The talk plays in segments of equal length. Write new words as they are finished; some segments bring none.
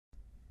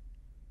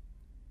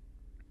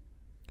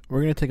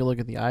We're going to take a look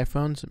at the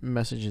iPhone's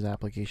Messages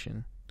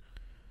application.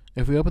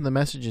 If we open the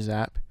Messages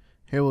app,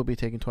 here we'll be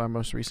taken to our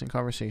most recent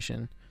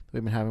conversation that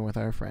we've been having with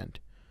our friend.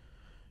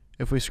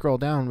 If we scroll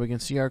down, we can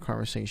see our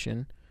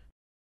conversation.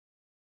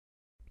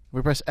 If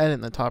we press Edit in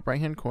the top right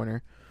hand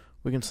corner,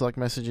 we can select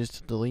messages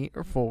to delete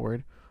or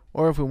forward,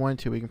 or if we want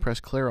to, we can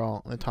press Clear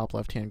All in the top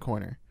left hand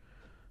corner.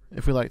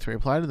 If we'd like to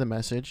reply to the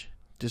message,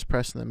 just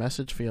press in the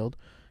message field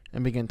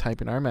and begin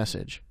typing our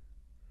message.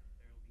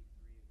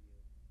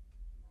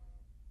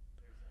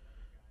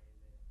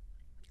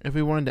 If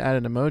we wanted to add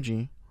an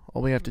emoji,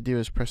 all we have to do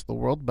is press the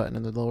world button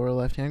in the lower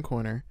left hand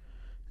corner,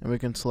 and we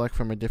can select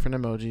from a different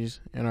emojis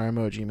in our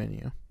emoji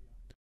menu.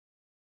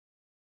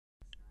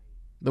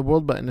 The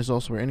world button is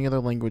also where any other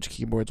language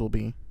keyboards will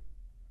be.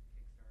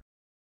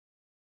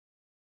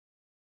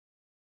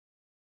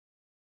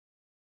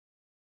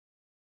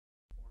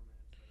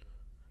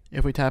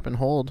 If we tap and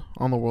hold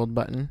on the world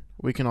button,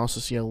 we can also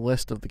see a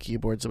list of the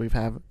keyboards that we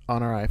have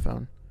on our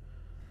iPhone.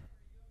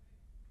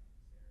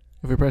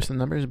 If we press the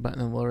numbers button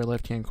in the lower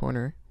left hand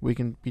corner, we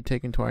can be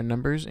taken to our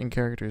numbers and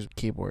characters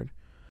keyboard.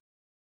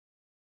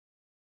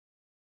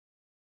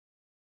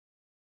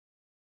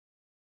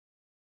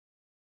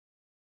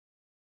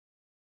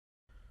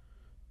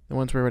 And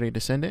once we're ready to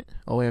send it,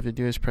 all we have to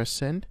do is press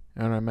send,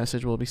 and our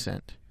message will be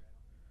sent.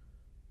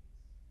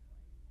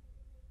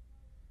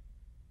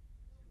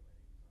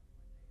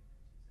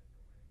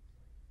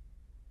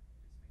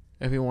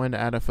 If we wanted to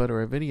add a photo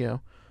or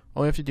video,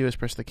 all we have to do is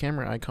press the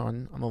camera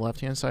icon on the left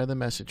hand side of the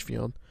message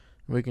field,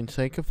 and we can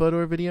take a photo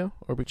or video,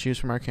 or we choose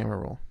from our camera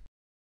roll.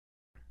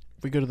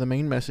 If we go to the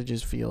main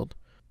messages field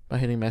by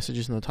hitting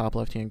messages in the top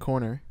left hand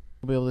corner,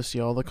 we'll be able to see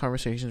all the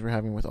conversations we're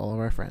having with all of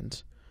our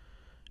friends.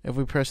 If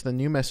we press the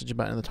new message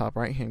button in the top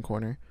right hand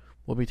corner,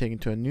 we'll be taken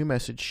to a new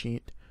message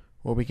sheet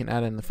where we can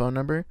add in the phone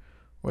number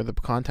or the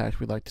contact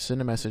we'd like to send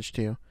a message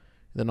to.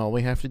 Then all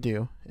we have to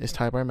do is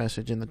type our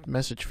message in the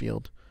message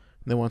field.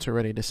 And then once we're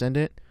ready to send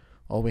it,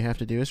 all we have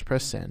to do is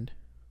press send.